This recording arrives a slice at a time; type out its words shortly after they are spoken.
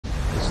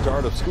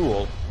start of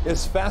school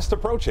is fast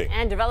approaching.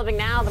 And developing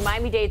now, the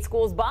Miami-Dade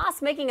School's boss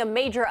making a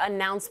major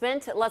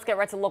announcement. Let's get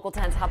right to Local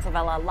 10's Hatzel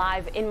Vela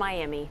live in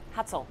Miami.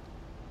 Hatzel.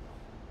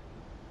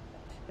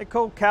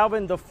 Nicole,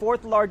 Calvin, the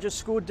fourth largest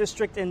school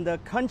district in the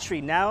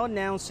country, now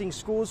announcing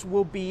schools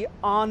will be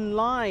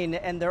online.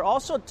 And they're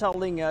also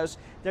telling us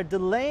they're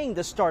delaying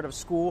the start of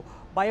school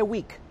by a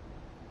week.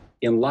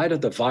 In light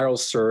of the viral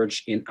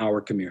surge in our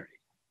community,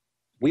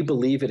 we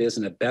believe it is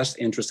in the best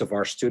interest of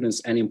our students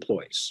and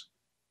employees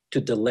to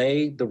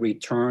delay the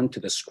return to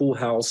the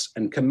schoolhouse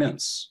and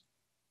commence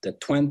the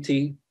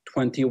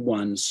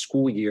 2021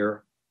 school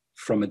year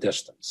from a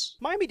distance.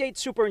 Miami-Dade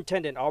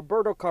Superintendent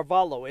Alberto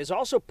Carvalho is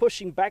also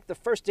pushing back the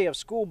first day of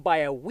school by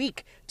a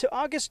week to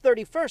August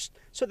 31st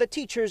so that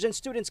teachers and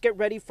students get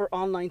ready for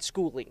online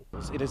schooling.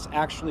 It is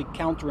actually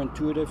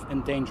counterintuitive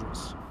and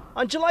dangerous.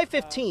 On July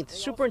 15th,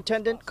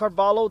 Superintendent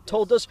Carvalho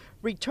told us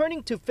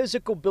returning to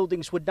physical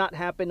buildings would not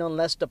happen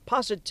unless the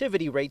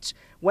positivity rates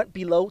went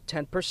below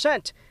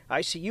 10%.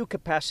 ICU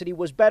capacity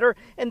was better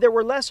and there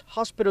were less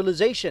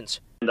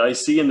hospitalizations. And I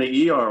see in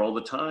the ER all the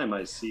time,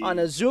 On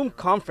a Zoom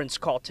conference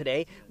call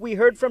today, we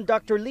heard from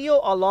Dr. Leo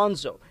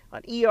Alonzo,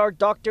 an ER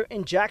doctor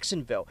in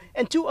Jacksonville,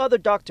 and two other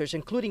doctors,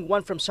 including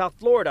one from South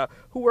Florida,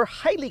 who were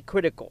highly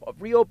critical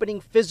of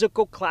reopening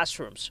physical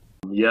classrooms.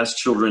 Yes,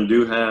 children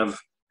do have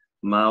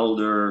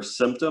milder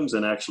symptoms,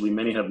 and actually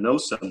many have no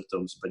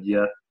symptoms, but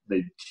yet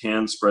they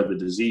can spread the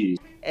disease.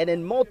 And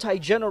in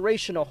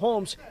multi-generational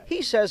homes,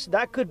 he says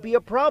that could be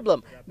a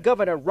problem.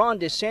 Governor Ron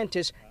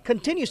DeSantis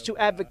continues to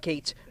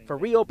advocate for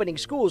reopening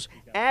schools,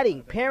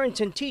 adding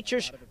parents and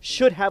teachers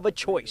should have a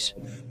choice.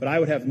 But I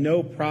would have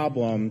no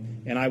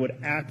problem, and I would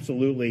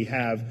absolutely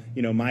have,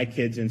 my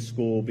kids in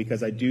school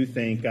because I do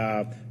think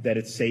that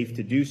it's safe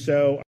to do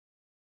so.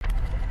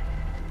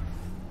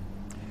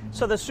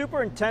 So the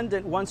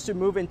superintendent wants to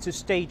move into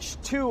stage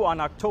 2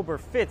 on October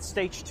 5th.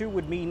 Stage 2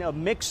 would mean a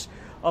mix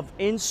of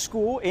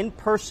in-school,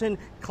 in-person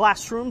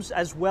classrooms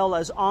as well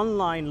as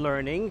online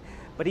learning.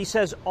 But he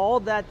says all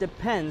that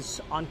depends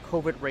on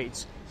COVID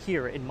rates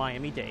here in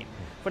Miami-Dade.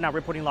 For now,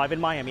 reporting live in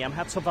Miami, I'm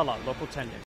Hatzel Vela, Local 10 News.